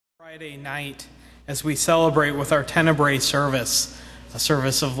Friday night as we celebrate with our Tenebrae service, a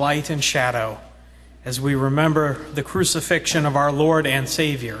service of light and shadow, as we remember the crucifixion of our Lord and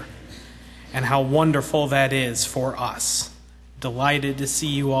Savior, and how wonderful that is for us. Delighted to see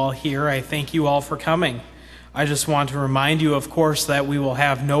you all here. I thank you all for coming. I just want to remind you, of course, that we will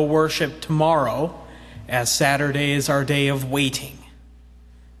have no worship tomorrow, as Saturday is our day of waiting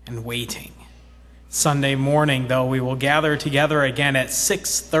and waiting. Sunday morning, though, we will gather together again at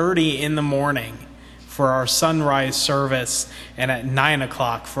 6:30 in the morning for our sunrise service and at 9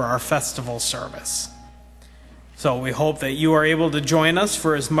 o'clock for our festival service. So we hope that you are able to join us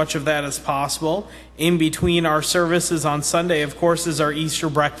for as much of that as possible. In between our services on Sunday, of course, is our Easter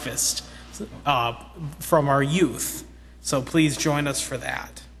breakfast from our youth. So please join us for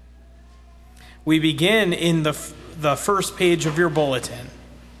that. We begin in the first page of your bulletin.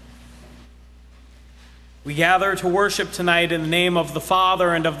 We gather to worship tonight in the name of the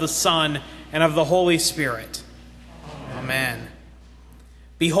Father, and of the Son, and of the Holy Spirit. Amen.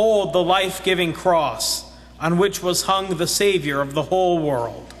 Behold the life-giving cross, on which was hung the Savior of the whole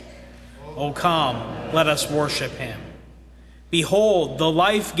world. O come, let us worship him. Behold the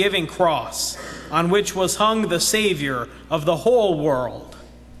life-giving cross, on which was hung the Savior of the whole world.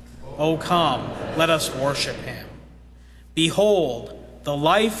 O come, let us worship him. Behold the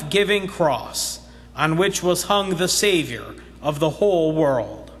life-giving cross, on which was hung the Savior of the whole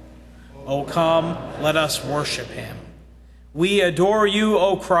world. O come, let us worship him. We adore you,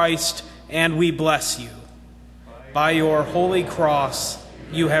 O Christ, and we bless you. By your holy cross,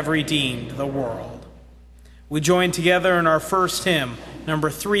 you have redeemed the world. We join together in our first hymn, number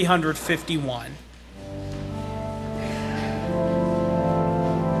 351.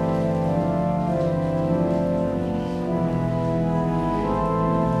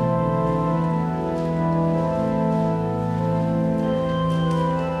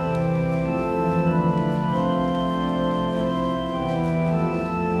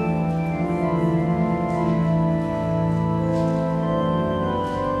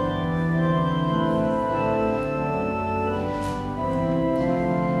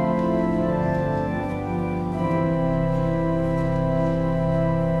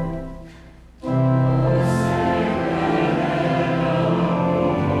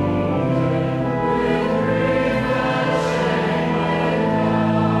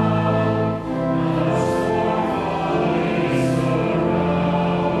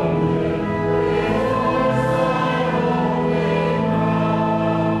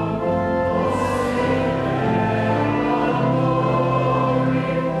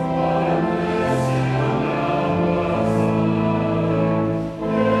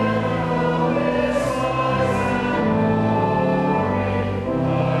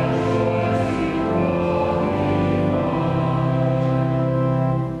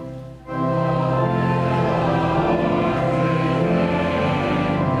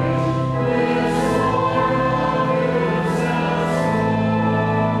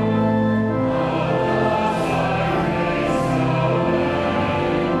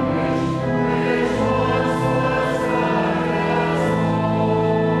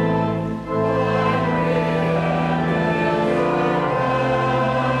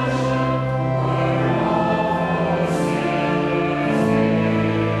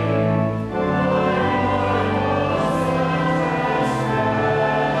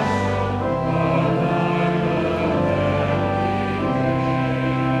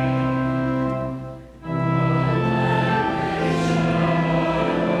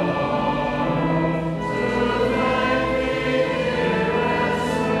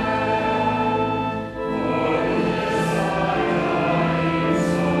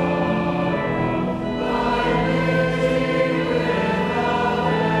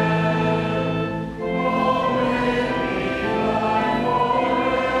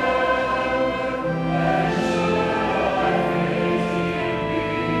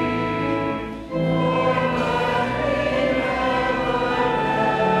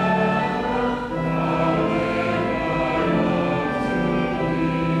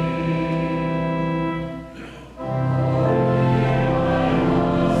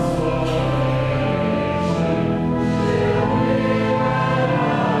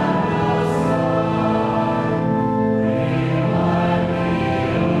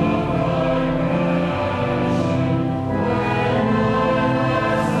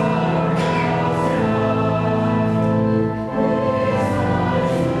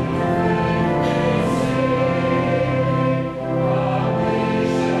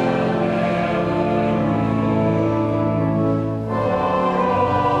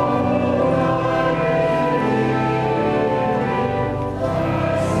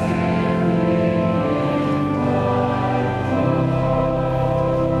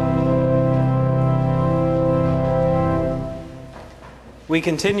 We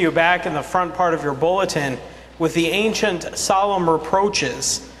continue back in the front part of your bulletin with the ancient solemn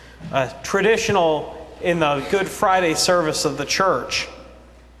reproaches, traditional in the Good Friday service of the church.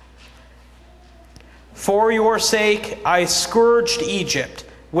 For your sake I scourged Egypt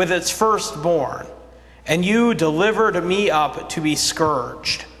with its firstborn, and you delivered me up to be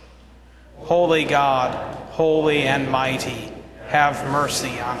scourged. Holy God, holy and mighty, have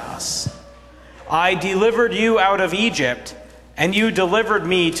mercy on us. I delivered you out of Egypt, and you delivered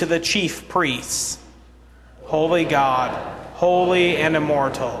me to the chief priests. Holy God, holy and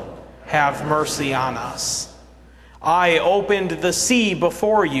immortal, have mercy on us. I opened the sea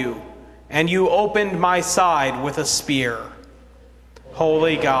before you, and you opened my side with a spear.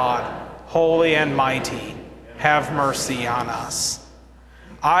 Holy God, holy and mighty, have mercy on us.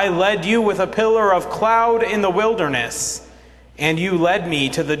 I led you with a pillar of cloud in the wilderness, and you led me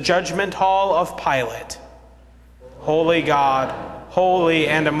to the judgment hall of Pilate. Holy God, holy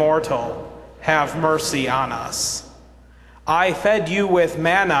and immortal, have mercy on us. I fed you with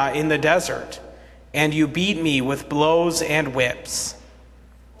manna in the desert, and you beat me with blows and whips.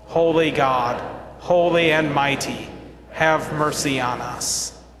 Holy God, holy and mighty, have mercy on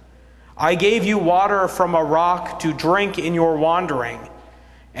us. I gave you water from a rock to drink in your wandering,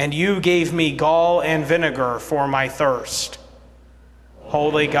 and you gave me gall and vinegar for my thirst.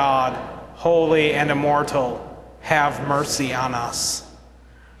 Holy God, holy and immortal, have mercy on us.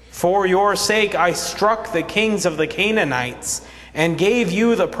 For your sake I struck the kings of the Canaanites and gave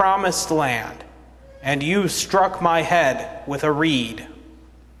you the promised land, and you struck my head with a reed.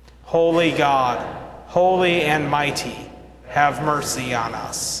 Holy God, holy and mighty, have mercy on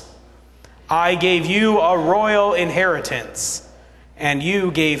us. I gave you a royal inheritance, and you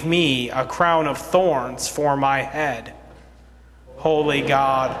gave me a crown of thorns for my head. Holy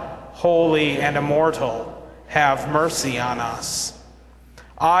God, holy and immortal, have mercy on us.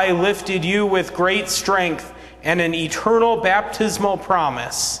 I lifted you with great strength and an eternal baptismal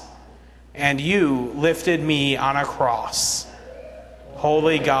promise, and you lifted me on a cross.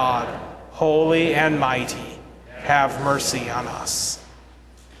 Holy God, holy and mighty, have mercy on us.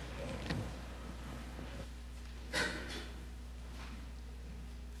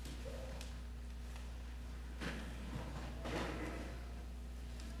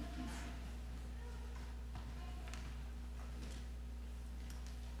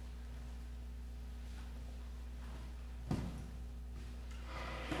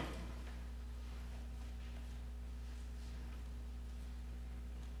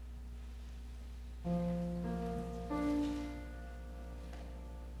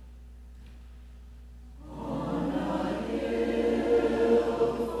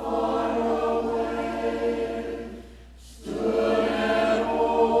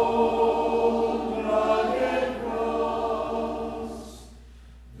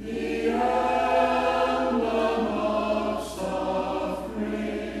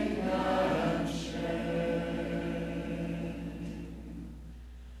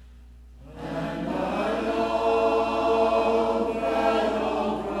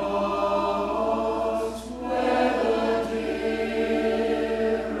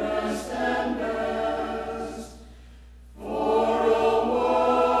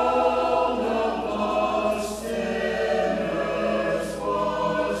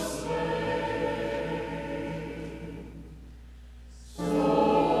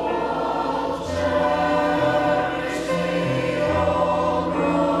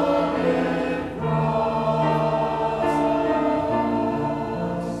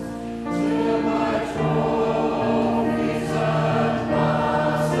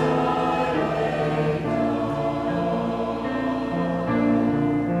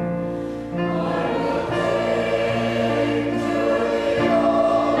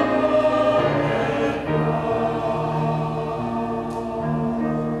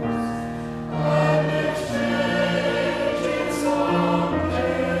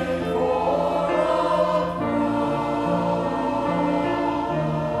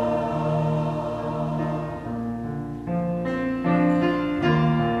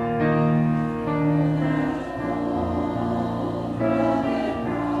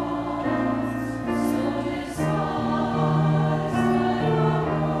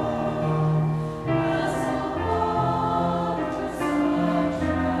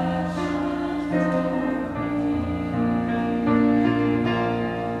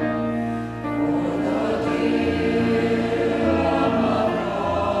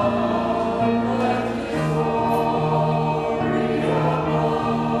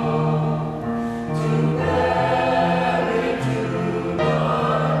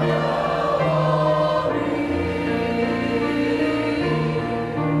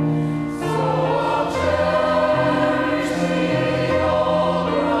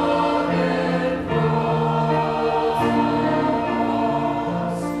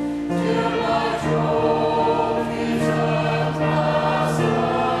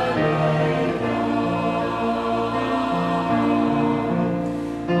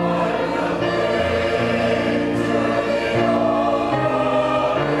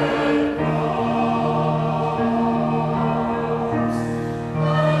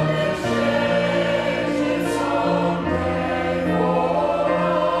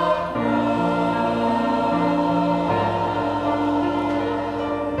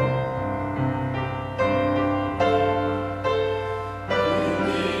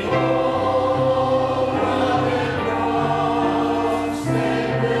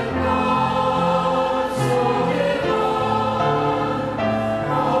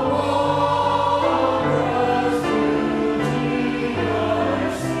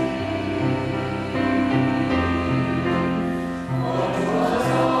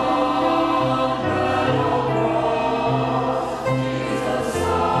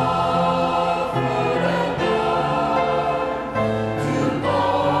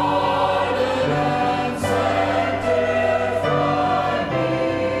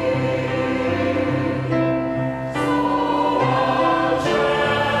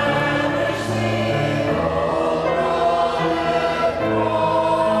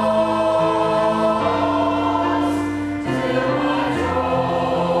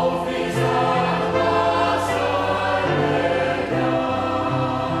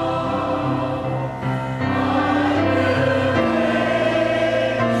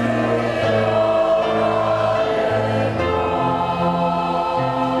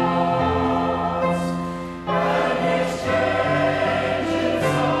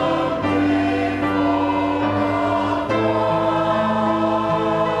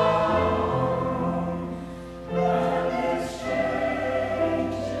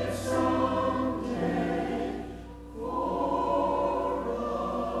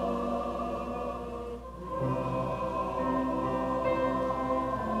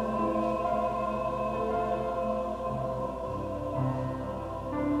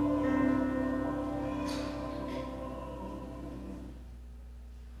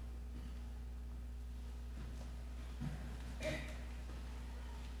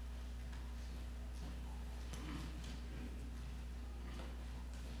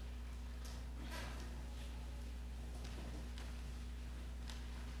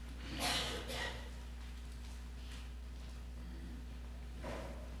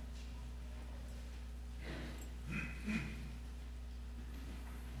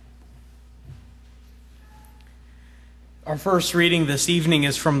 Our first reading this evening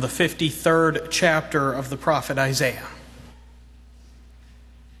is from the 53rd chapter of the prophet Isaiah.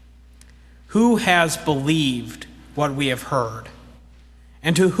 Who has believed what we have heard?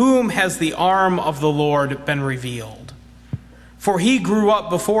 And to whom has the arm of the Lord been revealed? For he grew up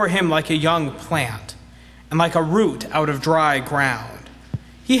before him like a young plant, and like a root out of dry ground.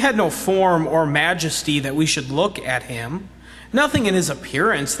 He had no form or majesty that we should look at him, nothing in his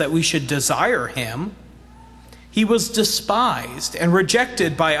appearance that we should desire him. He was despised and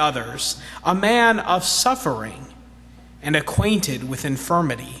rejected by others, a man of suffering and acquainted with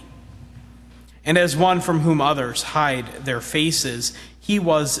infirmity. And as one from whom others hide their faces, he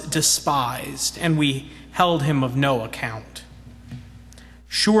was despised, and we held him of no account.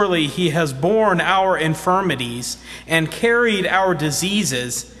 Surely he has borne our infirmities and carried our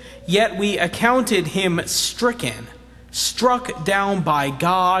diseases, yet we accounted him stricken, struck down by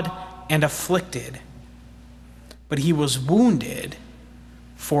God, and afflicted. But he was wounded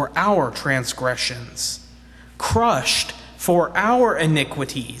for our transgressions, crushed for our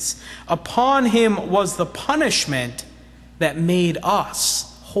iniquities. Upon him was the punishment that made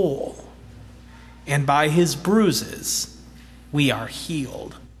us whole, and by his bruises we are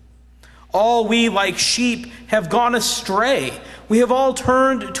healed. All we like sheep have gone astray. We have all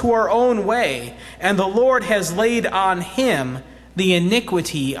turned to our own way, and the Lord has laid on him the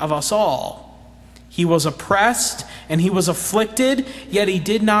iniquity of us all. He was oppressed and he was afflicted, yet he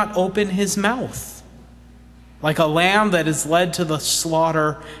did not open his mouth. Like a lamb that is led to the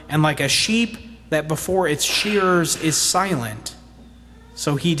slaughter, and like a sheep that before its shearers is silent,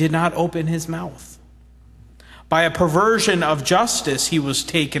 so he did not open his mouth. By a perversion of justice he was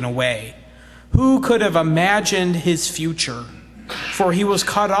taken away. Who could have imagined his future? For he was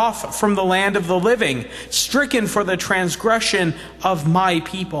cut off from the land of the living, stricken for the transgression of my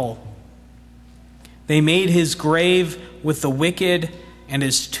people. They made his grave with the wicked and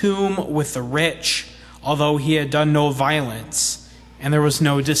his tomb with the rich, although he had done no violence, and there was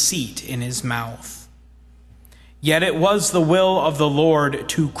no deceit in his mouth. Yet it was the will of the Lord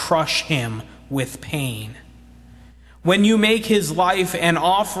to crush him with pain. When you make his life an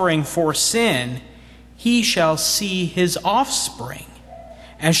offering for sin, he shall see his offspring,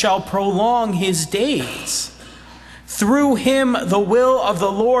 and shall prolong his days. Through him the will of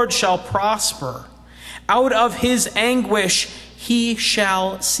the Lord shall prosper. Out of his anguish he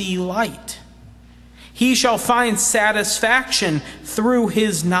shall see light. He shall find satisfaction through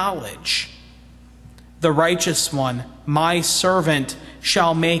his knowledge. The righteous one, my servant,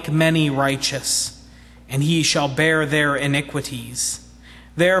 shall make many righteous, and he shall bear their iniquities.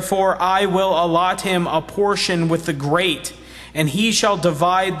 Therefore I will allot him a portion with the great, and he shall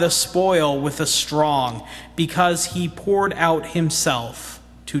divide the spoil with the strong, because he poured out himself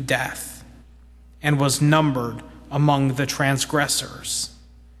to death, and was numbered among the transgressors.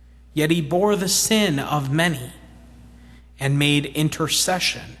 Yet he bore the sin of many, and made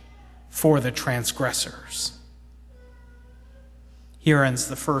intercession for the transgressors. Here ends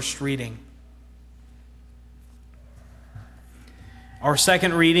the first reading. Our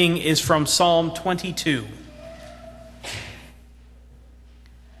second reading is from Psalm 22.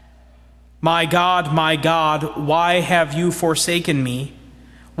 My God, why have you forsaken me?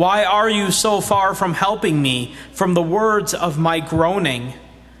 Why are you so far from helping me, from the words of my groaning?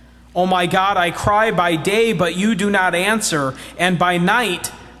 O my God, I cry by day, but you do not answer, and by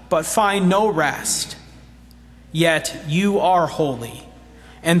night, but find no rest. Yet you are holy,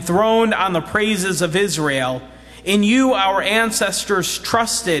 enthroned on the praises of Israel. In you our ancestors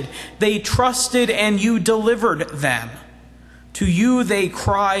trusted. They trusted, and you delivered them. To you they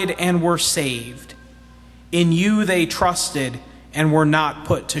cried and were saved. In you they trusted and were not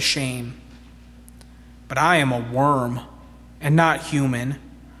put to shame. But I am a worm and not human,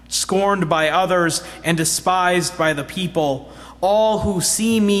 scorned by others and despised by the people. All who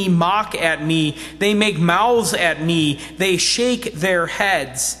see me mock at me. They make mouths at me. They shake their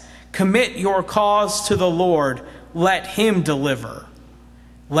heads. Commit your cause to the Lord. Let him deliver.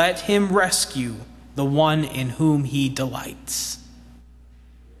 Let him rescue the one in whom he delights.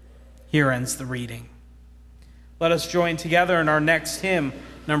 Here ends the reading. Let us join together in our next hymn,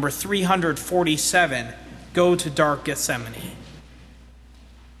 number 347, Go to Dark Gethsemane.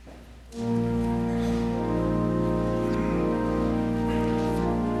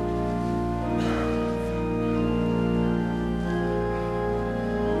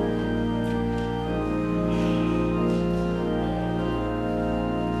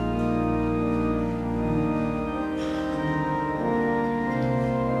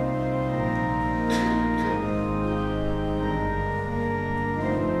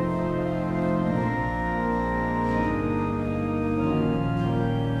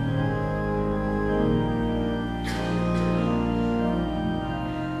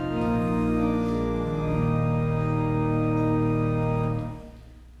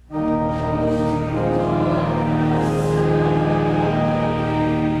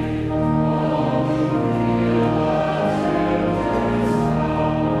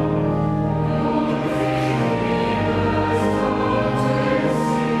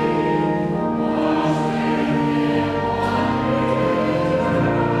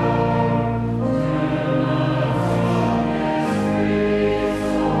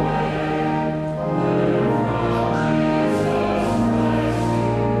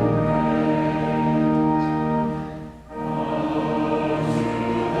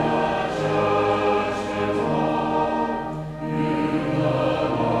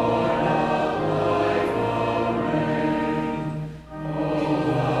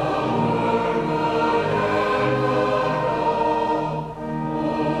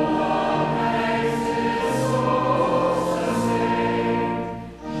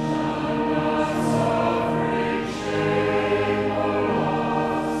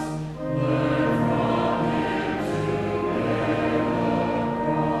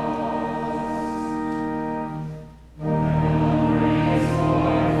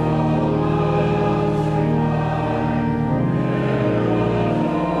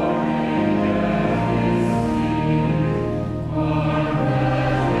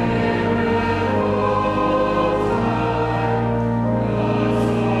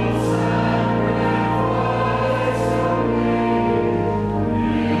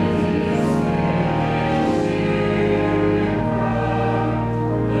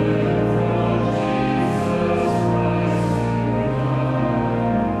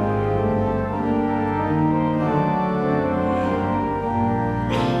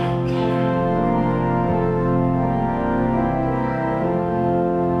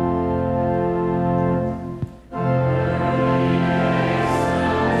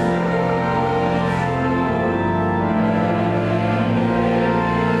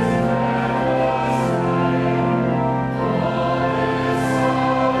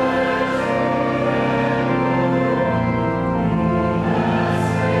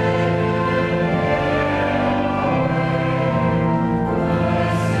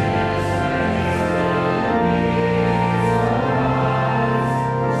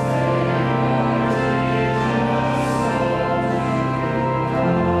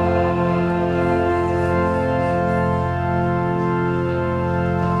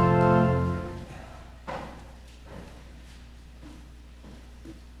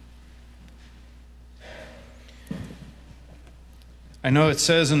 I know it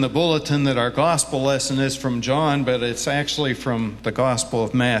says in the bulletin that our gospel lesson is from John, but it's actually from the Gospel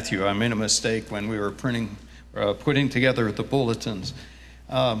of Matthew. I made a mistake when we were putting together the bulletins.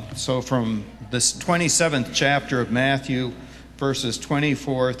 So from this 27th chapter of Matthew, verses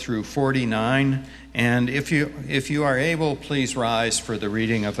 24 through 49, and if you are able, please rise for the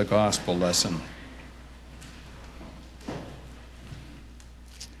reading of the gospel lesson.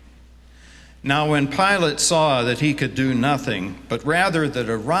 Now when Pilate saw that he could do nothing, but rather that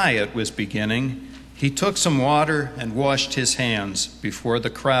a riot was beginning, he took some water and washed his hands before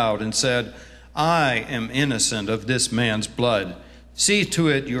the crowd and said, "I am innocent of this man's blood. See to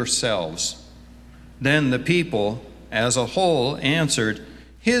it yourselves." Then the people, as a whole, answered,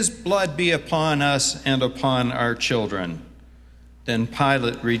 "His blood be upon us and upon our children." Then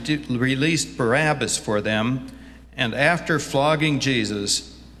Pilate released Barabbas for them, and after flogging Jesus,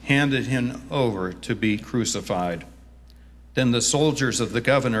 handed him over to be crucified. Then the soldiers of the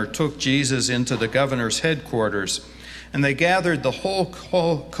governor took Jesus into the governor's headquarters, and they gathered the whole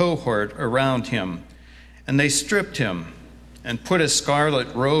cohort around him, and they stripped him and put a scarlet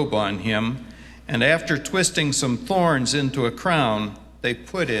robe on him, and after twisting some thorns into a crown, they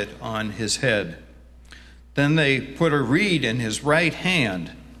put it on his head. Then they put a reed in his right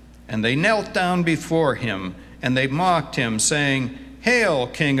hand, and they knelt down before him, and they mocked him, saying, "Hail,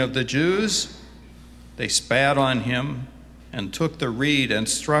 King of the Jews!" They spat on him and took the reed and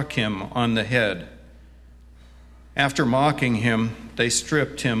struck him on the head. After mocking him, they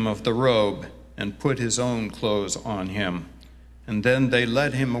stripped him of the robe and put his own clothes on him, and then they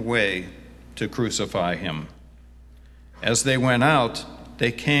led him away to crucify him. As they went out,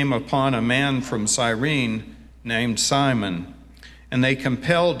 they came upon a man from Cyrene named Simon, and they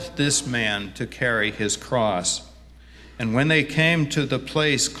compelled this man to carry his cross. And when they came to the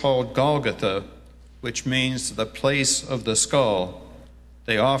place called Golgotha, which means the place of the skull,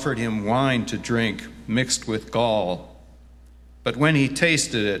 they offered him wine to drink mixed with gall. But when he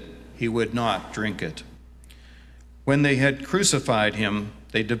tasted it, he would not drink it. When they had crucified him,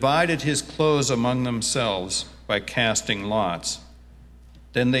 they divided his clothes among themselves by casting lots.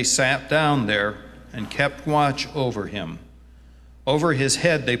 Then they sat down there and kept watch over him. Over his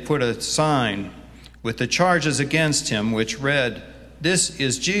head they put a sign with the charges against him, which read, "This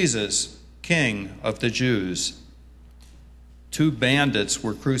is Jesus, King of the Jews." 2 bandits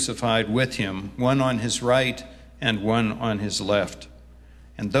were crucified with him, one on his right and one on his left.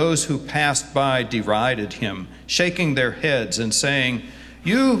 And those who passed by derided him, shaking their heads and saying,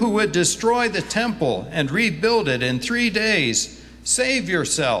 "You who would destroy the temple and rebuild it in 3 days, save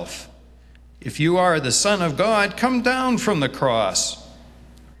yourself. If you are the Son of God, come down from the cross."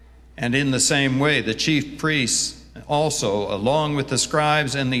 And in the same way, the chief priests also, along with the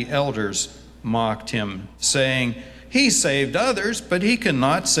scribes and the elders, mocked him, saying, "He saved others, but he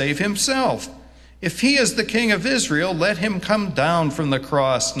cannot save himself. If he is the King of Israel, let him come down from the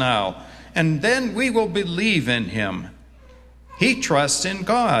cross now, and then we will believe in him. He trusts in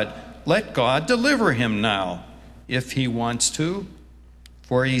God. Let God deliver him now, if he wants to.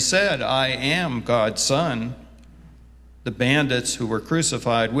 For he said, 'I am God's son.'" The bandits who were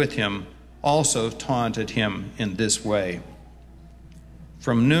crucified with him also taunted him in this way.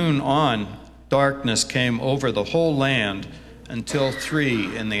 From noon on, darkness came over the whole land until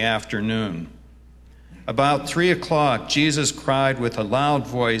 3 in the afternoon. About 3 o'clock, Jesus cried with a loud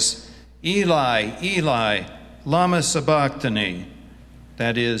voice, "Eli, Eli, lama sabachthani?"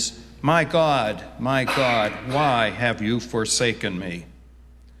 That is, my God, why have you forsaken me?"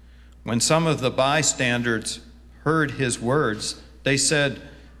 When some of the bystanders heard his words, they said,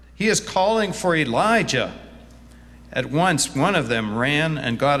 "He is calling for Elijah." At once one of them ran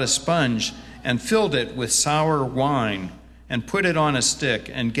and got a sponge and filled it with sour wine and put it on a stick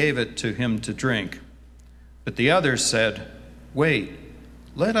and gave it to him to drink. But the others said, "Wait,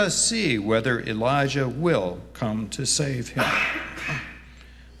 let us see whether Elijah will come to save him."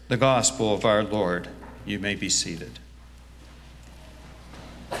 The gospel of our Lord. You may be seated.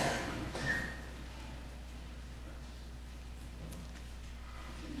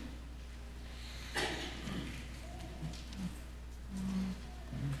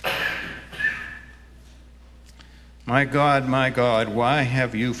 My God, why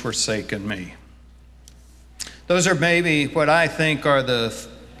have you forsaken me?" Those are maybe what I think are the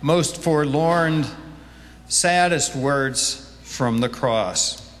most forlorn, saddest words from the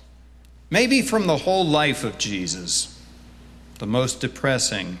cross. Maybe from the whole life of Jesus, the most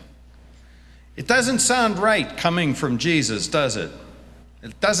depressing. It doesn't sound right coming from Jesus, does it?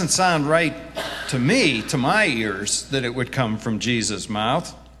 It doesn't sound right to me, to my ears, that it would come from Jesus'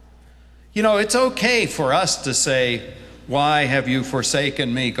 mouth. You know, it's okay for us to say, "Why have you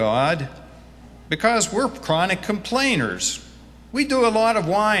forsaken me, God?" Because we're chronic complainers. We do a lot of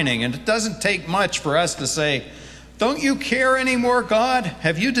whining, and it doesn't take much for us to say, "Don't you care anymore, God?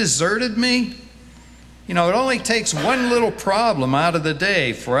 Have you deserted me?" It only takes one little problem out of the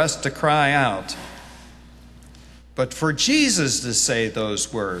day for us to cry out. But for Jesus to say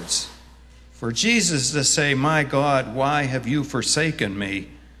those words, for Jesus to say, "My God, why have you forsaken me?"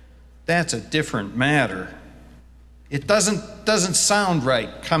 that's a different matter. It doesn't sound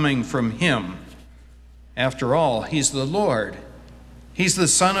right coming from him. After all, he's the Lord. He's the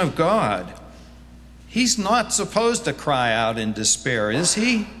Son of God. He's not supposed to cry out in despair, is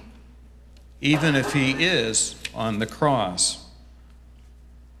he? Even if he is on the cross.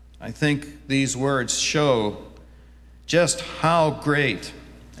 I think these words show just how great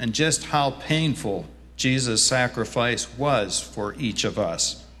and just how painful Jesus' sacrifice was for each of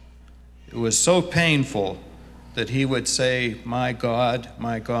us. It was so painful that he would say, my God,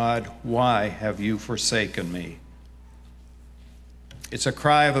 why have you forsaken me?" It's a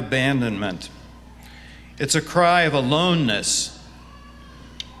cry of abandonment. It's a cry of aloneness.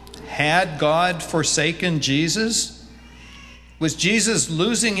 Had God forsaken Jesus? Was Jesus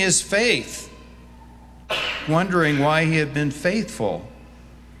losing his faith, wondering why he had been faithful?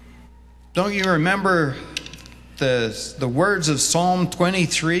 Don't you remember the words of Psalm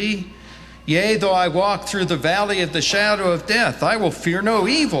 23? "Yea, though I walk through the valley of the shadow of death, I will fear no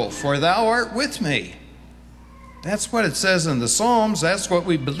evil, for thou art with me." That's what it says in the Psalms. That's what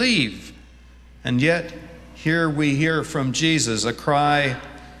we believe. And yet, here we hear from Jesus a cry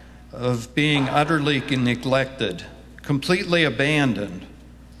of being utterly neglected, completely abandoned,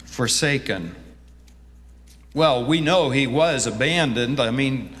 forsaken. Well, we know he was abandoned. I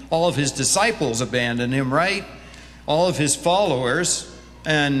mean, all of his disciples abandoned him, right? All of his followers.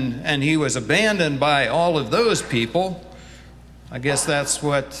 And he was abandoned by all of those people. I guess that's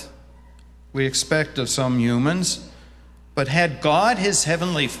what we expect of some humans. But had God, his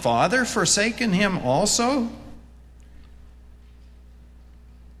heavenly Father, forsaken him also?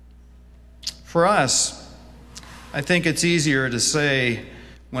 For us, I think it's easier to say,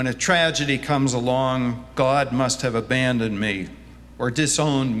 when a tragedy comes along, God must have abandoned me, or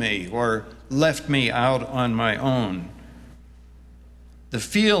disowned me, or left me out on my own. The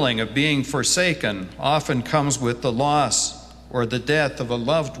feeling of being forsaken often comes with the loss or the death of a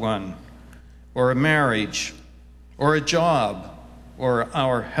loved one, or a marriage, or a job, or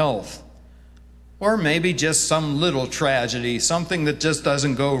our health, or maybe just some little tragedy, something that just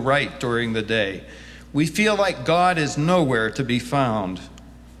doesn't go right during the day. We feel like God is nowhere to be found,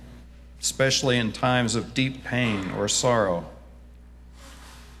 especially in times of deep pain or sorrow.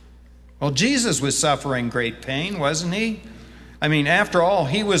 Well, Jesus was suffering great pain, wasn't he? I mean, after all,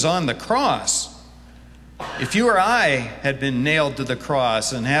 he was on the cross. If you or I had been nailed to the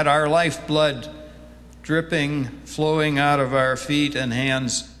cross and had our lifeblood dripping, flowing out of our feet and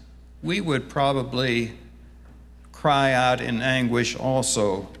hands, we would probably cry out in anguish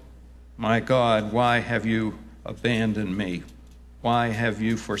also, "My God, why have you abandoned me? Why have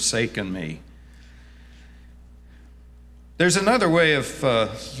you forsaken me?" There's another way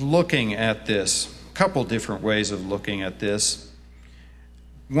of looking at this, a couple different ways of looking at this.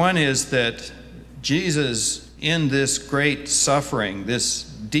 One is that Jesus, in this great suffering, this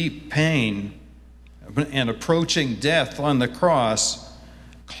deep pain, and approaching death on the cross,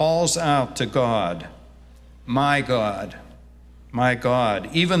 calls out to God, my God, my God."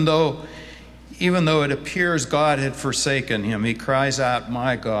 Even though it appears God had forsaken him, he cries out,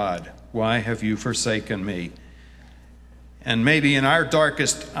 "My God, why have you forsaken me?" And maybe in our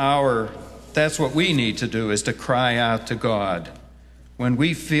darkest hour, that's what we need to do, is to cry out to God. When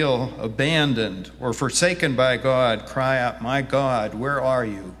we feel abandoned or forsaken by God, cry out, "My God, where are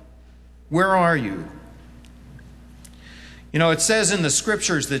you? Where are you?" It says in the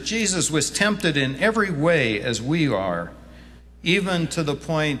scriptures that Jesus was tempted in every way as we are, even to the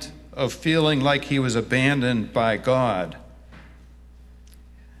point of feeling like he was abandoned by God.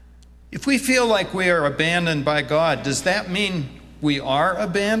 If we feel like we are abandoned by God, does that mean we are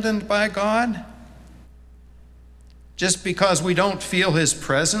abandoned by God? Just because we don't feel his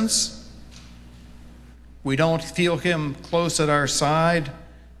presence? We don't feel him close at our side?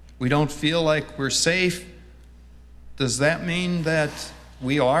 We don't feel like we're safe? Does that mean that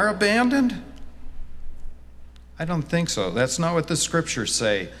we are abandoned? I don't think so. That's not what the scriptures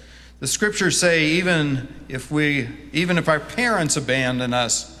say. The scriptures say even if our parents abandon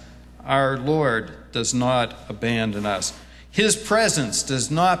us, our Lord does not abandon us. His presence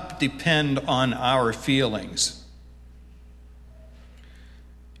does not depend on our feelings.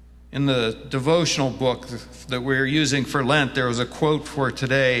 In the devotional book that we're using for Lent, there was a quote for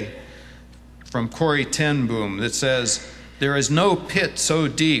today from Corrie ten Boom that says, "There is no pit so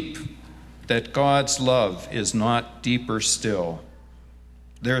deep that God's love is not deeper still."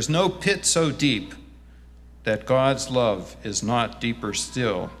 There is no pit so deep that God's love is not deeper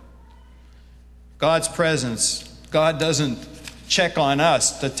still. God's presence, God doesn't check on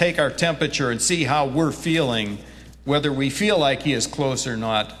us to take our temperature and see how we're feeling, whether we feel like He is close or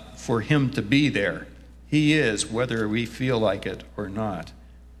not, for Him to be there. He is, whether we feel like it or not.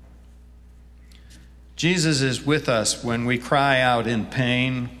 Jesus is with us when we cry out in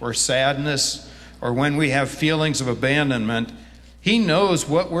pain or sadness, or when we have feelings of abandonment. He knows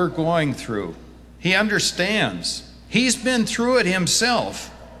what we're going through. He understands. He's been through it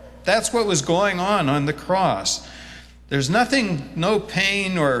Himself. That's what was going on the cross. There's nothing, no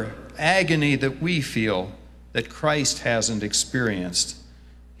pain or agony that we feel that Christ hasn't experienced.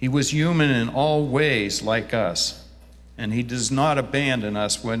 He was human in all ways like us, and He does not abandon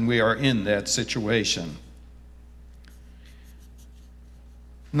us when we are in that situation.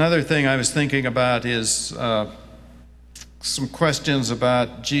 Another thing I was thinking about is some questions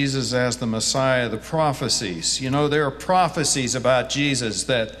about Jesus as the Messiah, the prophecies. You know, there are prophecies about Jesus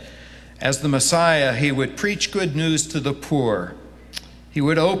that as the Messiah, He would preach good news to the poor. He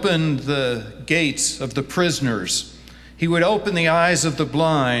would open the gates of the prisoners. He would open the eyes of the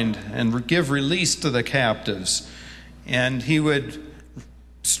blind and give release to the captives. And He would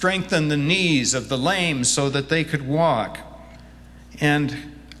strengthen the knees of the lame so that they could walk. And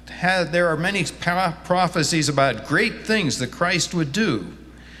there are many prophecies about great things that Christ would do.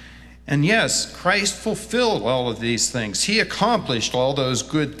 And yes, Christ fulfilled all of these things. He accomplished all those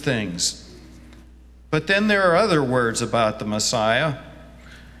good things. But then there are other words about the Messiah,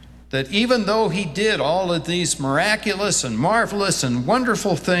 that even though He did all of these miraculous and marvelous and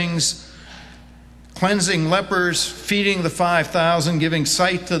wonderful things, cleansing lepers, feeding the 5,000, giving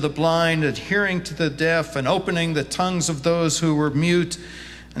sight to the blind, adhering to the deaf, and opening the tongues of those who were mute,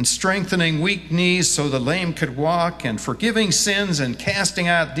 and strengthening weak knees so the lame could walk, and forgiving sins and casting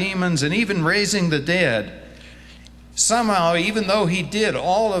out demons, and even raising the dead. Somehow, even though He did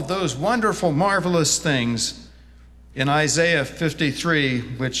all of those wonderful, marvelous things, in Isaiah 53,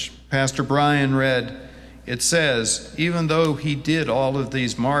 which Pastor Brian read, it says, even though He did all of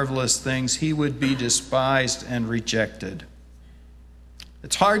these marvelous things, He would be despised and rejected.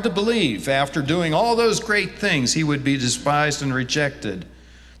 It's hard to believe, after doing all those great things, He would be despised and rejected,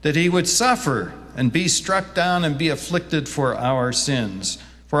 that He would suffer and be struck down and be afflicted for our sins,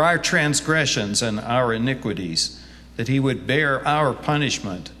 for our transgressions and our iniquities, that He would bear our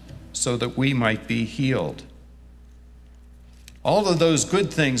punishment so that we might be healed. All of those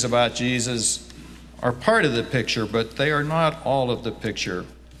good things about Jesus are part of the picture, but they are not all of the picture.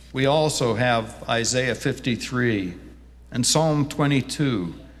 We also have Isaiah 53 and Psalm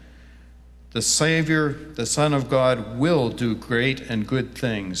 22. The Savior, the Son of God, will do great and good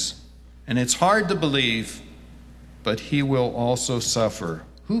things. And it's hard to believe, but He will also suffer.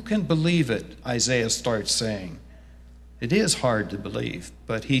 Who can believe it? Isaiah starts saying. It is hard to believe,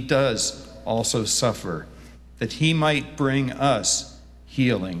 but He does also suffer, that He might bring us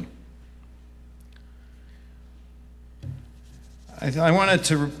healing. I wanted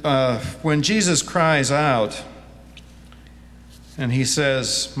to, when Jesus cries out, and He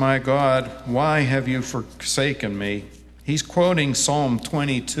says, "My God, why have you forsaken me?" He's quoting Psalm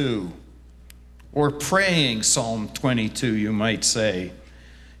 22, or praying Psalm 22, you might say.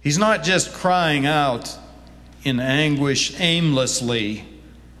 He's not just crying out in anguish aimlessly,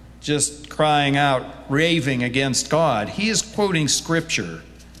 just crying out, raving against God. He is quoting Scripture,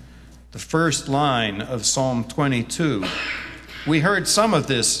 the first line of Psalm 22. We heard some of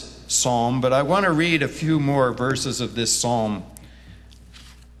this psalm, but I want to read a few more verses of this psalm.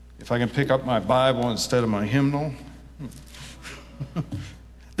 If I can pick up my Bible instead of my hymnal.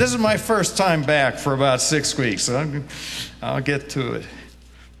 This is my first time back for about 6 weeks, so I'll get to it.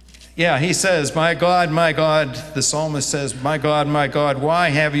 Yeah, he says, my God, the psalmist says, my God, why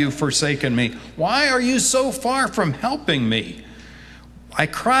have you forsaken me? Why are you so far from helping me? I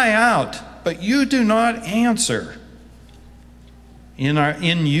cry out, but you do not answer.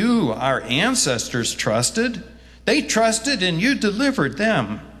 In you, our ancestors trusted. They trusted and you delivered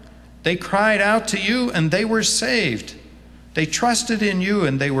them. They cried out to you and they were saved. They trusted in you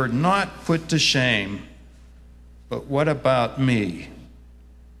and they were not put to shame. But what about me?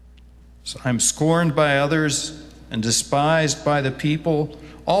 So I'm scorned by others and despised by the people.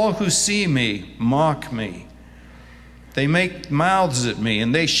 All who see me mock me. They make mouths at me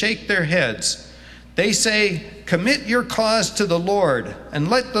and they shake their heads. They say, "Commit your cause to the Lord, and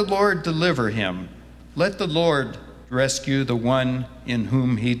let the Lord deliver him. Let the Lord rescue the one in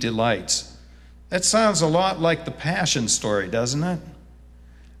whom he delights." That sounds a lot like the Passion story, doesn't it?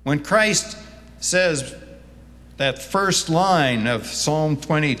 When Christ says that first line of Psalm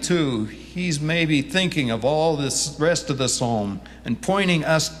 22, he's maybe thinking of all this rest of the psalm and pointing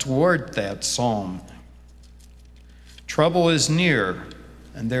us toward that psalm. Trouble is near,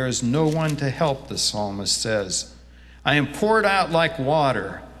 and there is no one to help, the psalmist says. I am poured out like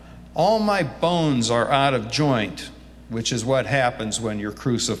water. All my bones are out of joint, which is what happens when you're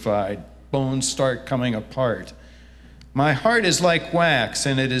crucified. Bones start coming apart. My heart is like wax,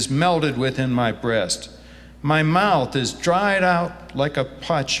 and it is melted within my breast. My mouth is dried out like a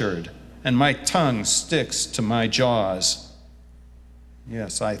potsherd, and my tongue sticks to my jaws.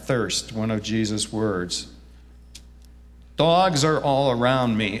 Yes, I thirst, one of Jesus' words. Dogs are all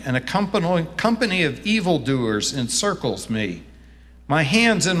around me, and a company of evildoers encircles me. My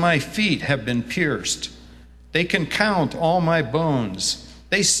hands and my feet have been pierced. They can count all my bones.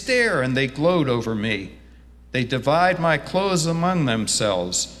 They stare and they gloat over me. They divide my clothes among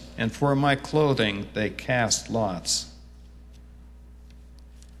themselves, and for my clothing they cast lots.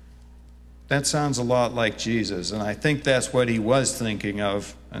 That sounds a lot like Jesus, and I think that's what he was thinking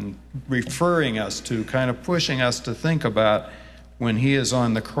of and referring us to, kind of pushing us to think about when he is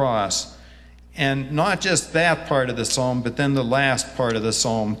on the cross. And not just that part of the psalm, but then the last part of the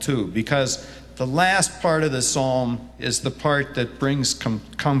psalm too, because the last part of the psalm is the part that brings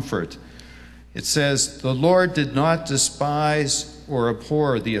comfort. It says, "The Lord did not despise or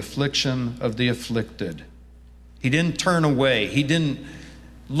abhor the affliction of the afflicted." He didn't turn away. He didn't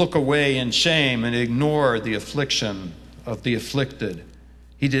look away in shame and ignore the affliction of the afflicted.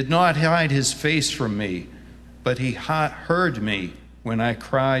 He did not hide his face from me, but he heard me when I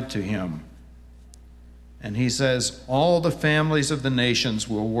cried to him. And he says, all the families of the nations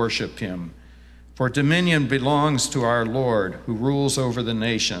will worship him, for dominion belongs to our Lord, who rules over the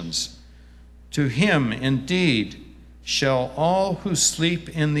nations. To him, indeed, shall all who sleep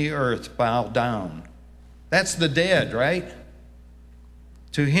in the earth bow down. That's the dead, right?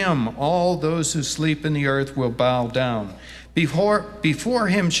 To him, all those who sleep in the earth will bow down. Before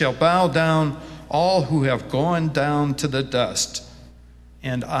him shall bow down all who have gone down to the dust,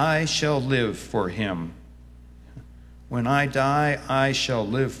 and I shall live for him. When I die, I shall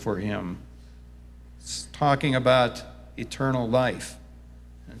live for him. It's talking about eternal life.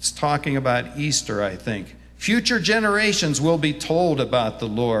 It's talking about Easter, I think. Future generations will be told about the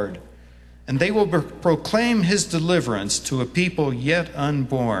Lord, and they will proclaim his deliverance to a people yet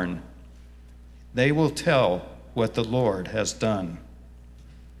unborn. They will tell what the Lord has done.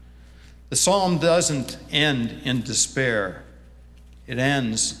 The psalm doesn't end in despair. It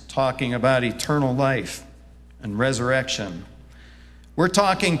ends talking about eternal life and resurrection. We're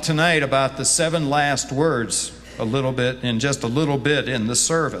talking tonight about the 7 last words just a little bit in the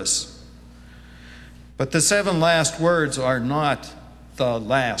service. But the 7 last words are not the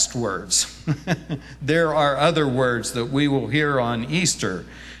last words. There are other words that we will hear on Easter,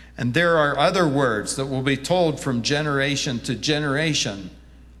 and there are other words that will be told from generation to generation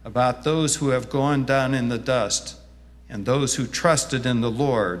about those who have gone down in the dust, and those who trusted in the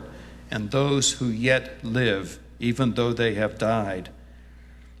Lord, and those who yet live, even though they have died.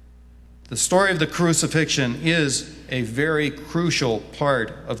 The story of the crucifixion is a very crucial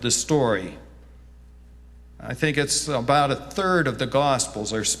part of the story. I think it's about a third of the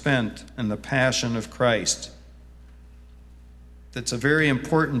Gospels are spent in the Passion of Christ. That's a very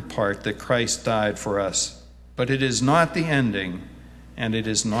important part, that Christ died for us. But it is not the ending, and it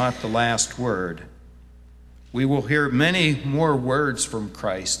is not the last word. We will hear many more words from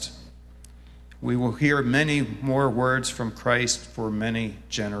Christ. We will hear many more words from Christ for many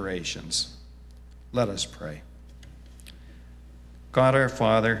generations. Let us pray. God our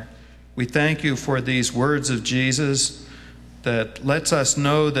Father, we thank you for these words of Jesus that lets us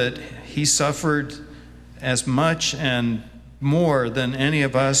know that he suffered as much and more than any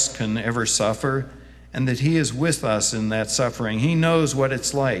of us can ever suffer, and that he is with us in that suffering. He knows what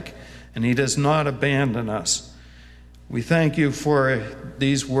it's like, and he does not abandon us. We thank you for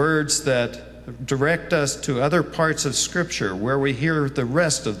these words that direct us to other parts of Scripture where we hear the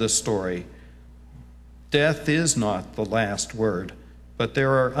rest of the story. Death is not the last word, but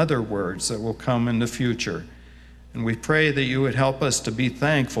there are other words that will come in the future. And we pray that you would help us to be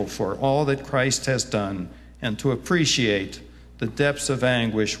thankful for all that Christ has done, and to appreciate the depths of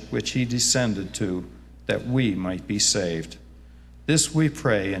anguish which he descended to, that we might be saved. This we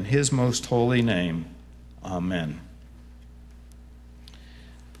pray in his most holy name. Amen.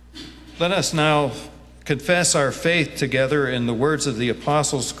 Let us now confess our faith together in the words of the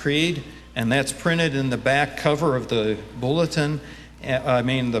Apostles' Creed, and that's printed in the back cover of the bulletin,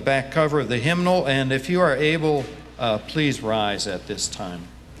 the back cover of the hymnal. And if you are able, please rise at this time.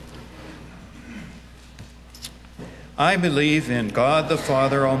 I believe in God the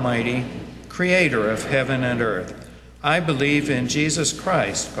Father Almighty, creator of heaven and earth. I believe in Jesus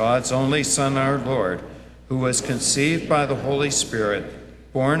Christ, God's only Son, our Lord, who was conceived by the Holy Spirit,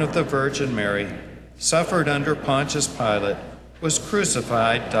 born of the Virgin Mary, suffered under Pontius Pilate, was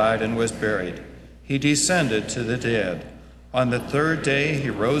crucified, died, and was buried. He descended to the dead. On the third day he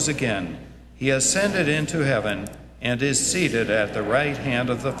rose again. He ascended into heaven and is seated at the right hand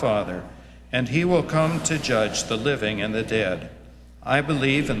of the Father, and he will come to judge the living and the dead. I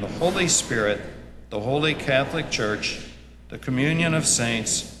believe in the Holy Spirit, the Holy Catholic Church, the communion of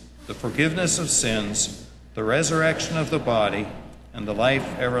saints, the forgiveness of sins, the resurrection of the body, and the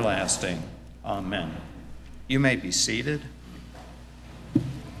life everlasting. Amen. You may be seated.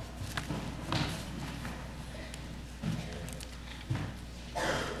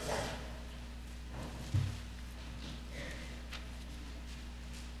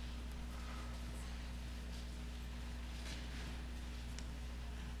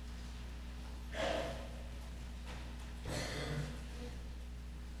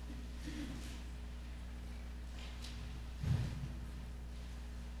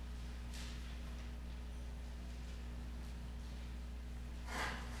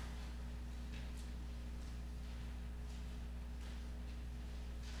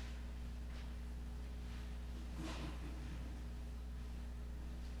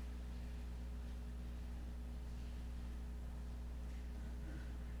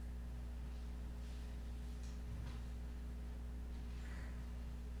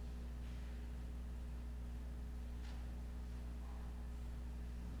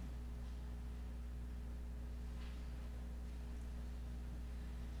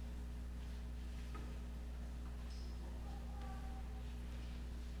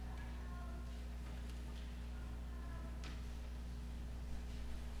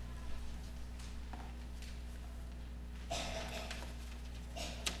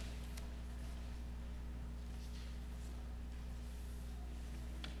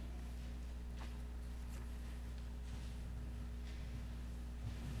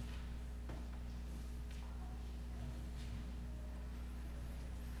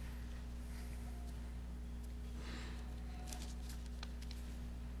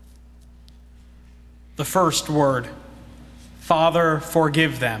 The first word, Father,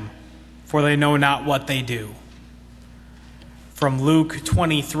 forgive them, for they know not what they do. From Luke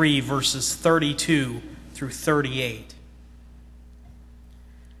 23, verses 32 through 38.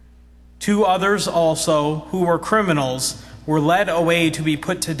 Two others also, who were criminals, were led away to be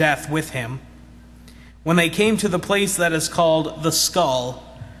put to death with him. When they came to the place that is called the Skull,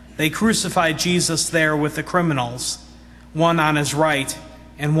 they crucified Jesus there with the criminals, one on his right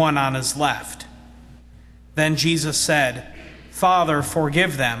and one on his left. Then Jesus said, Father,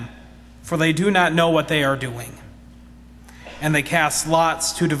 forgive them, for they do not know what they are doing. And they cast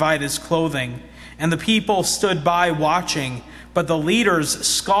lots to divide his clothing, and the people stood by watching, but the leaders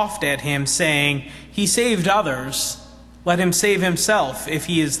scoffed at him, saying, He saved others. Let him save himself, if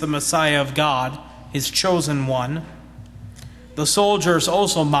he is the Messiah of God, his chosen one. The soldiers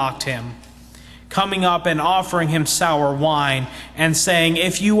also mocked him, coming up and offering him sour wine, and saying,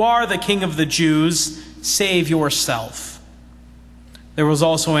 If you are the King of the Jews, save yourself. There was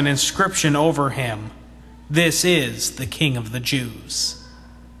also an inscription over him, This is the King of the Jews.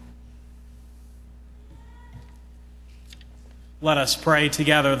 Let us pray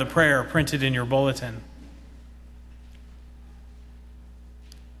together the prayer printed in your bulletin.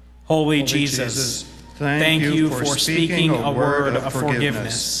 Holy Jesus, thank you for speaking a word of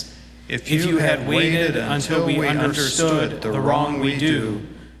forgiveness. If you had waited until we understood the wrong we do,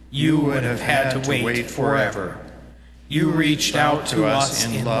 you would have had to wait forever. You reached out to us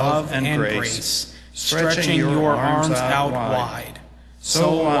in love and grace, stretching your arms out wide,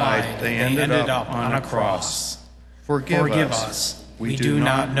 so wide they ended up on a cross. Forgive us. We do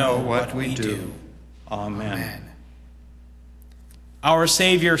not know what we do. Amen. Our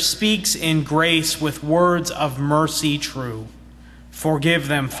Savior speaks in grace with words of mercy true. Forgive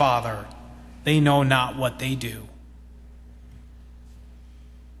them, Father. They know not what they do.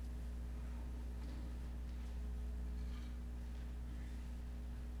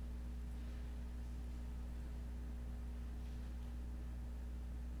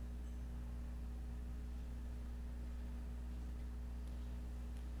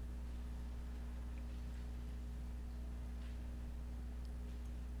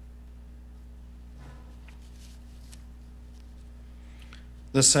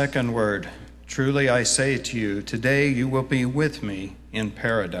 The second word, truly I say to you, today you will be with me in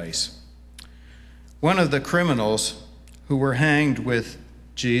paradise. One of the criminals who were hanged with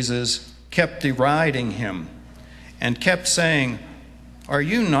Jesus kept deriding him and kept saying, "Are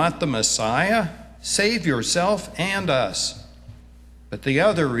you not the Messiah? Save yourself and us." But the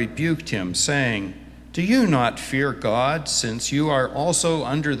other rebuked him, saying, "Do you not fear God, since you are also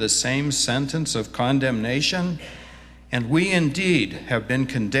under the same sentence of condemnation? And we indeed have been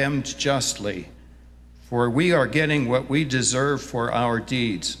condemned justly, for we are getting what we deserve for our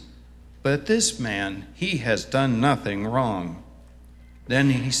deeds. But this man, he has done nothing wrong." Then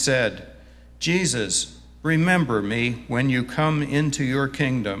he said, "Jesus, remember me when you come into your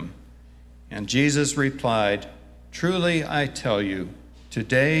kingdom." And Jesus replied, "Truly I tell you,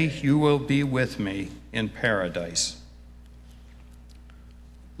 today you will be with me in paradise."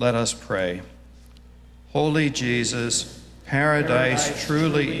 Let us pray. Holy Jesus, paradise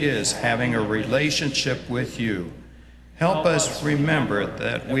truly is having a relationship with you. Help us remember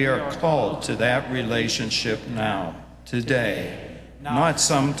that we are called to that relationship now, today, not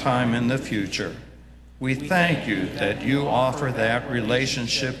sometime in the future. We thank you that you offer that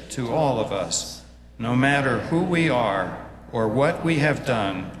relationship to all of us, no matter who we are or what we have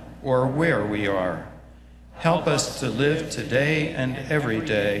done or where we are. Help us to live today and every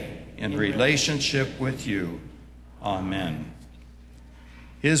day in relationship with you. Amen.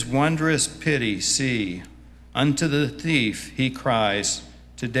 His wondrous pity see. Unto the thief he cries,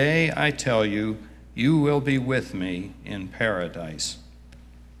 "Today I tell you, you will be with me in paradise."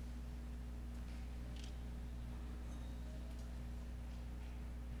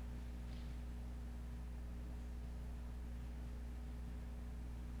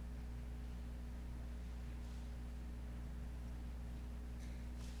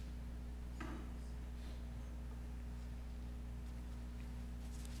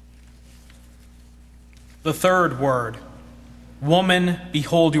 The third word, woman,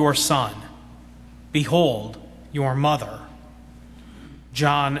 behold your son. Behold your mother.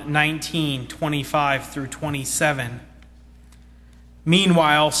 John 19:25 through 27.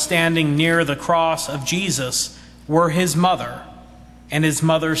 Meanwhile, standing near the cross of Jesus were his mother and his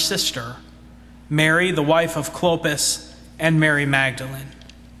mother's sister, Mary, the wife of Clopas, and Mary Magdalene.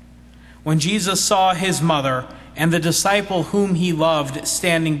 When Jesus saw his mother and the disciple whom he loved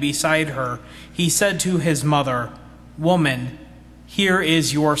standing beside her, he said to his mother, "Woman, here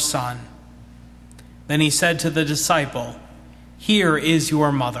is your son." Then he said to the disciple, "Here is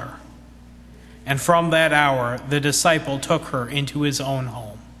your mother." And from that hour the disciple took her into his own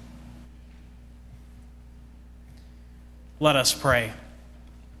home. Let us pray.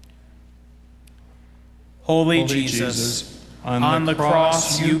 Holy Jesus, on the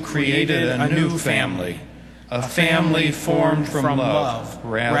cross you created a new family, a family formed from love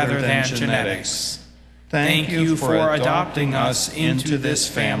rather than genetics. Thank you for adopting us into this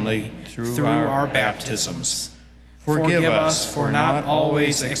family through our baptisms. Forgive us for not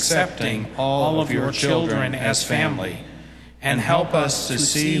always accepting all of your children as family, and help us to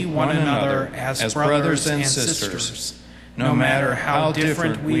see one another as brothers and sisters, no matter how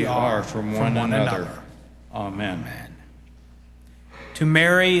different we are from one another. Amen. To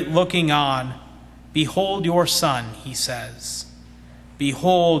Mary looking on, behold your son, he says.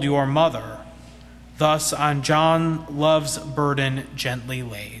 Behold your mother. Thus on John love's burden gently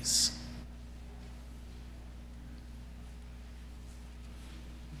lays.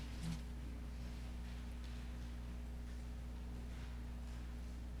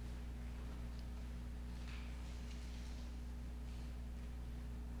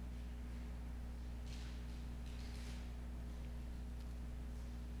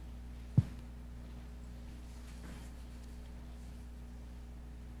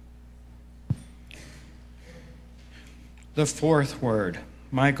 The fourth word,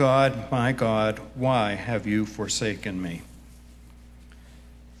 my God, why have you forsaken me?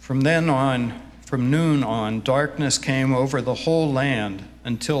 From noon on, darkness came over the whole land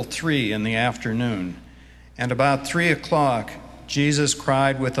until 3 p.m. And about 3 o'clock, Jesus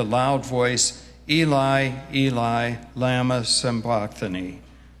cried with a loud voice, "Eli, Eli, lama sabachthani."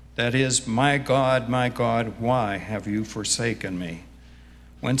 That is, my God, why have you forsaken me?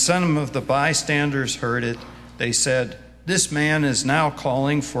 When some of the bystanders heard it, they said, "This man is now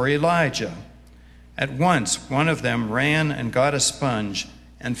calling for Elijah." At once, one of them ran and got a sponge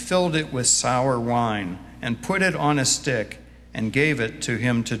and filled it with sour wine and put it on a stick and gave it to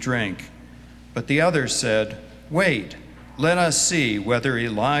him to drink. But the others said, "Wait, let us see whether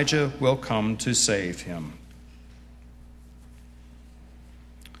Elijah will come to save him."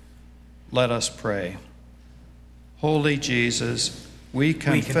 Let us pray. Holy Jesus, we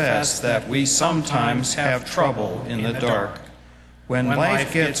confess that we sometimes have trouble in the dark. When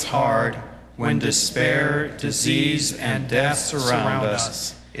life gets hard, when despair, disease, and death surround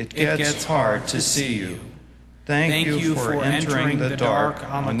us, it gets hard to see you. Thank you for entering the dark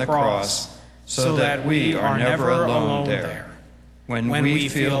on the cross so that we are never alone there. When we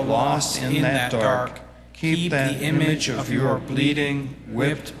feel lost in that dark, keep that image of your bleeding,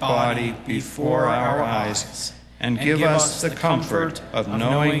 whipped body before our eyes, and give us the comfort of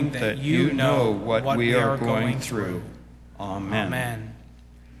knowing that you know what we are going through. Amen.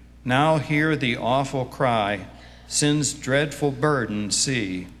 Now hear the awful cry, sin's dreadful burden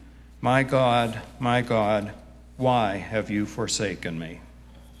see. My God, why have you forsaken me?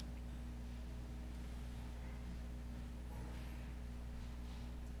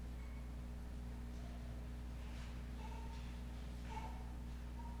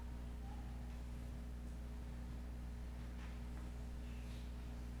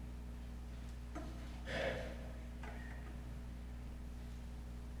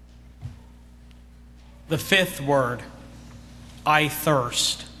 The fifth word, I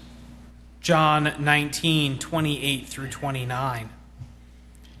thirst. John 19:28 through 29.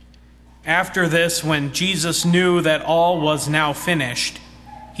 After this, when Jesus knew that all was now finished,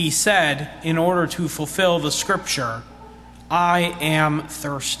 he said, in order to fulfill the scripture, I am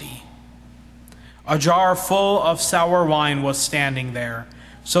thirsty. A jar full of sour wine was standing there,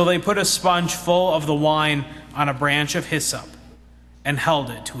 so they put a sponge full of the wine on a branch of hyssop and held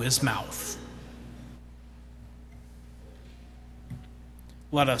it to his mouth.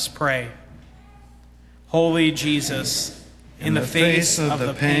 Let us pray. Holy Jesus, in the face of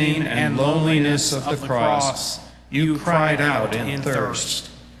the pain and loneliness of the cross, you cried out in thirst.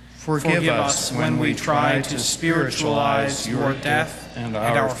 Forgive us when we try to spiritualize your death and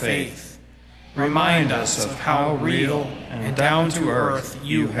our faith. Remind us of how real and down to earth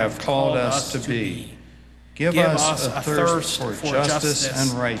you have called us to be. Give us a thirst for justice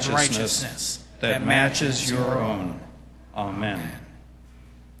and righteousness that matches your own. Amen.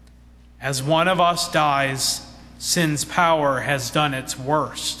 As one of us dies, sin's power has done its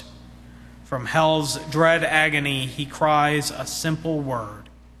worst. From hell's dread agony, he cries a simple word,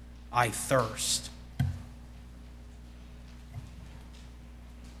 I thirst.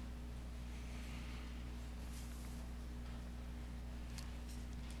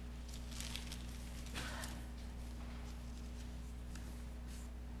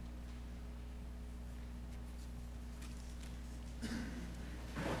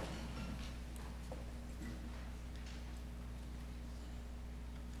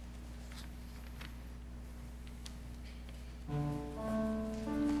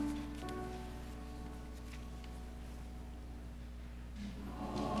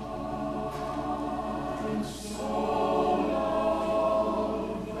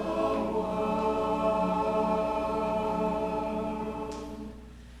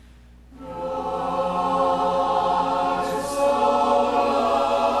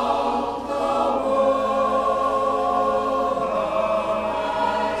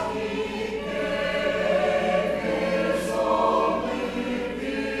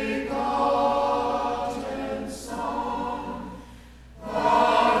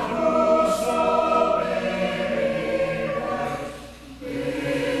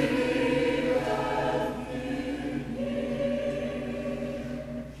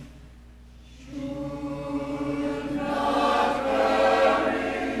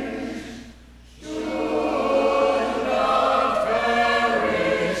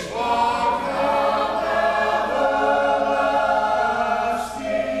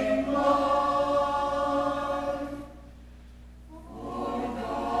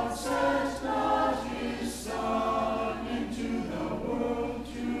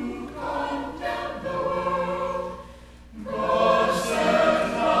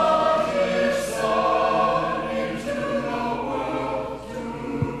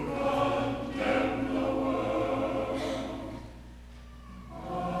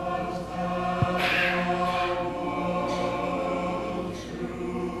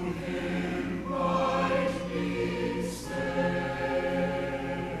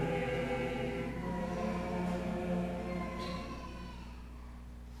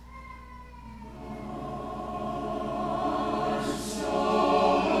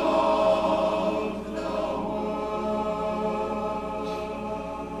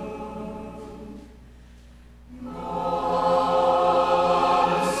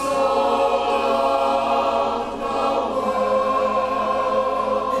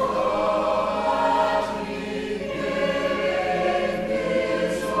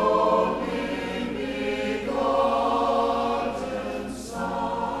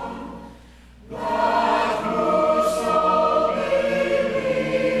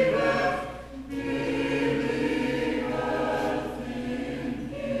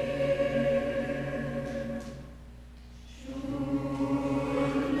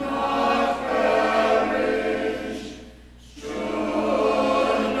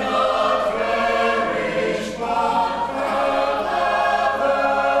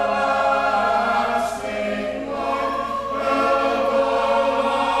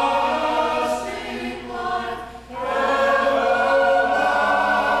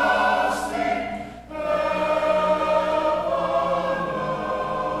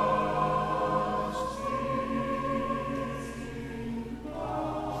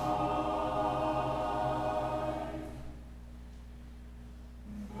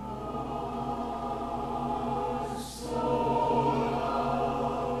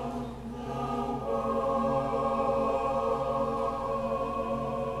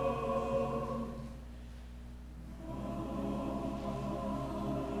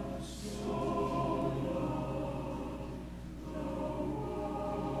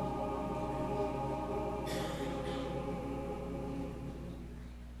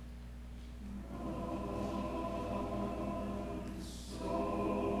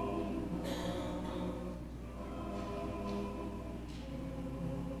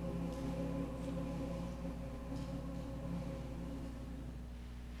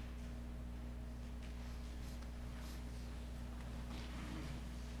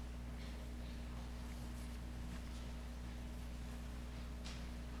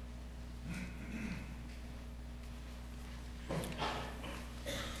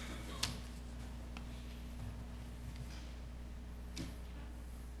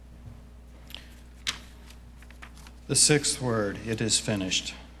 The sixth word, it is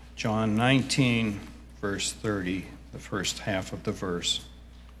finished. John 19, verse 30, the first half of the verse.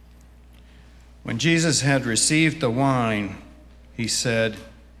 When Jesus had received the wine, he said,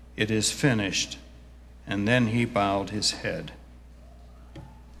 "It is finished," and then he bowed his head.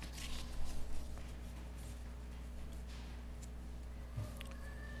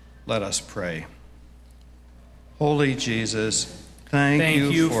 Let us pray. Holy Jesus,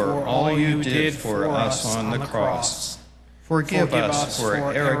 thank you for all you did for us on the cross. Forgive us for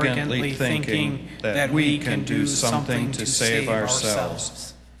arrogantly thinking that we can do something to save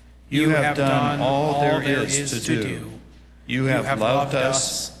ourselves. You have done all there is to do. You have loved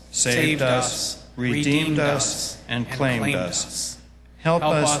us, saved us, redeemed us, and claimed us. Help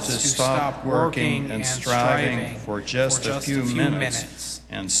us to stop working and striving for just a few minutes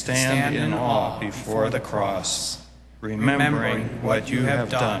and stand in awe before the cross, remembering what you have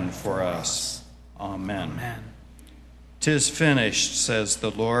done for us. Amen. 'Tis finished, says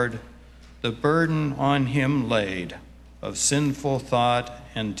the Lord, the burden on him laid of sinful thought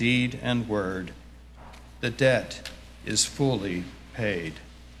and deed and word. The debt is fully paid.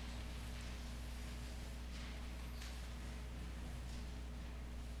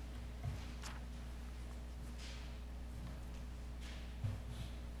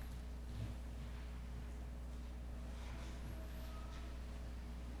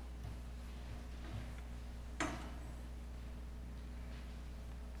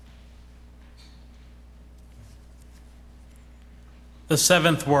 The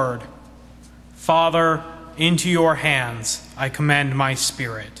seventh word, Father, into your hands I commend my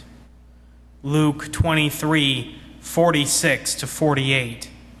spirit. Luke 23, 46 to 48.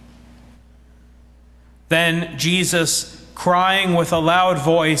 Then Jesus, crying with a loud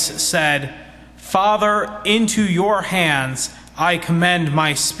voice, said, Father, into your hands I commend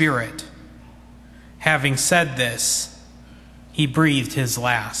my spirit. Having said this, he breathed his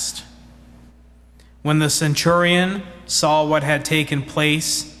last. When the centurion saw what had taken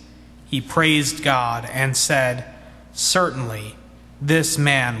place, he praised God and said, Certainly, this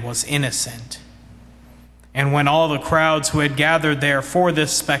man was innocent. And when all the crowds who had gathered there for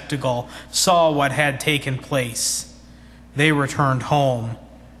this spectacle saw what had taken place, they returned home,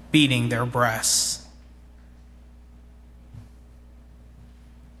 beating their breasts.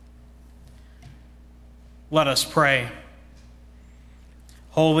 Let us pray.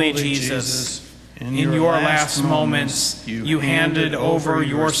 Holy Jesus, in your last moments, you handed over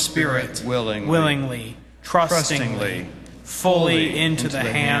your spirit willingly, trustingly, fully into the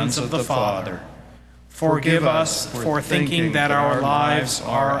hands of the Father. Forgive us for thinking that our lives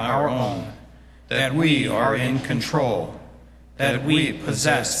are our own, that we are in control, that we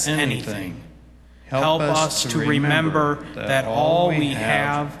possess anything. Help us to remember that all we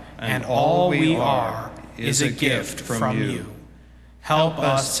have and all we are is a gift from you. Help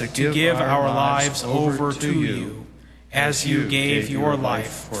us to give our lives over to you as you gave your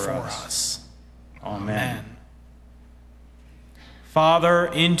life for us. Amen. Father,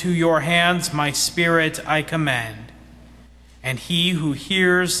 into your hands my spirit I commend, and he who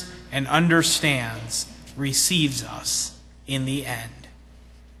hears and understands receives us in the end.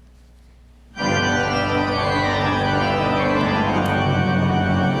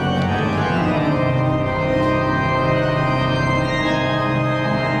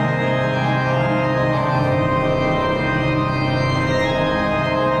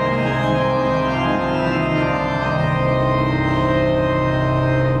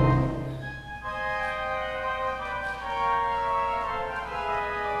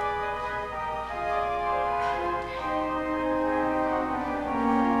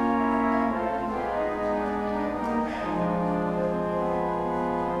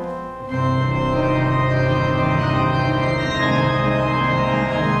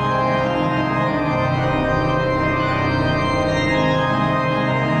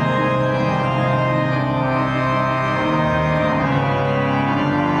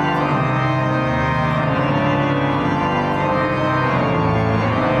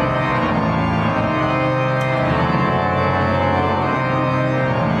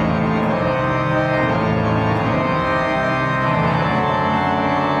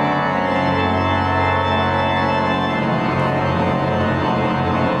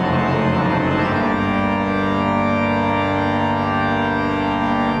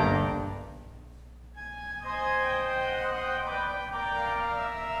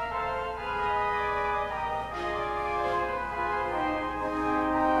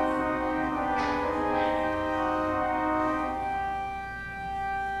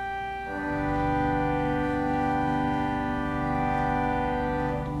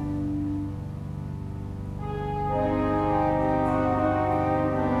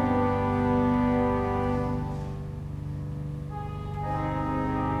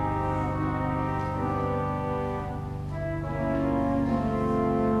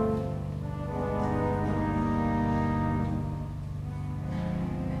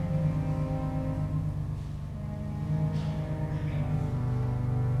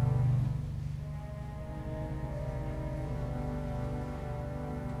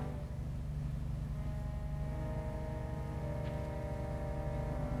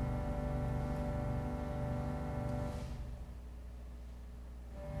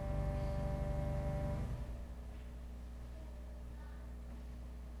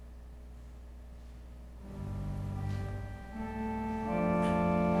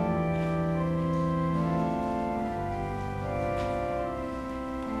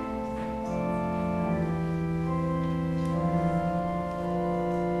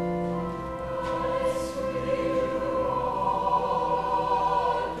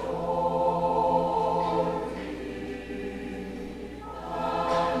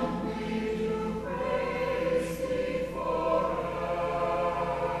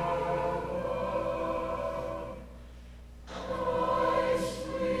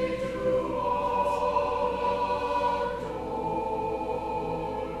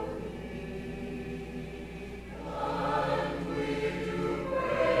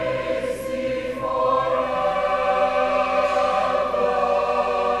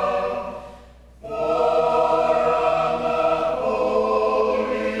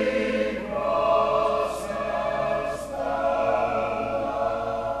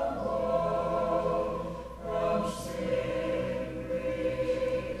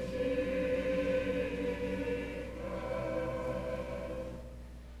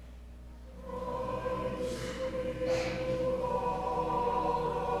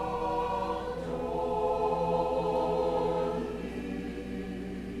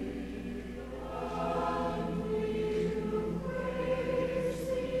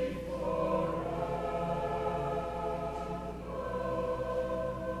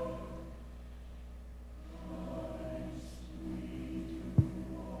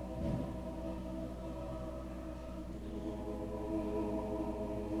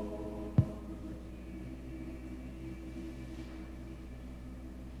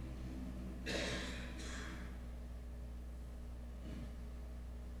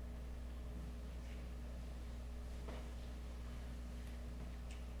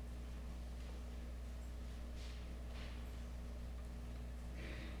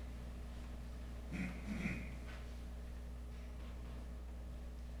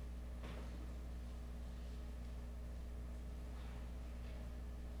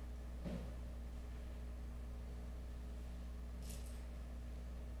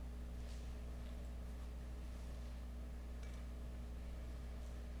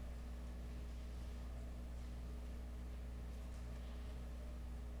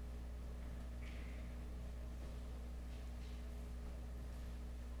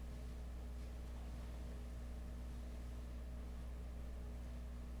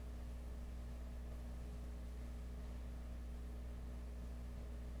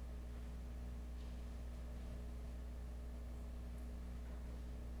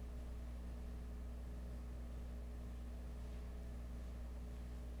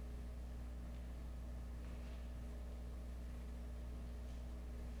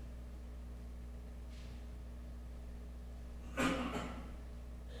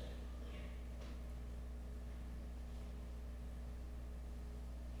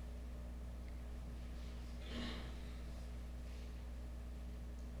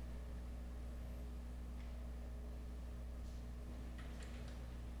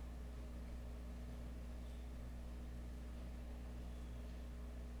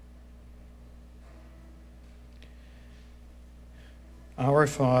 Our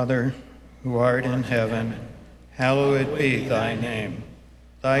Father, who art in heaven, hallowed be thy name.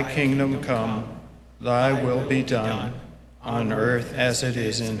 Thy kingdom come, thy will be done, on earth as it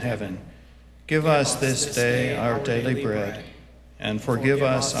is in heaven. Give us this day our daily bread, and forgive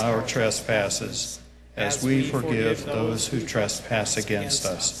us our trespasses, as we forgive those who trespass against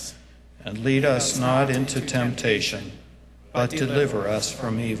us. And lead us not into temptation, but deliver us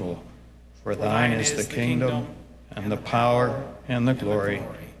from evil. For thine is the kingdom, and the power, and the glory,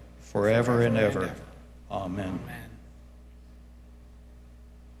 forever and ever. Amen.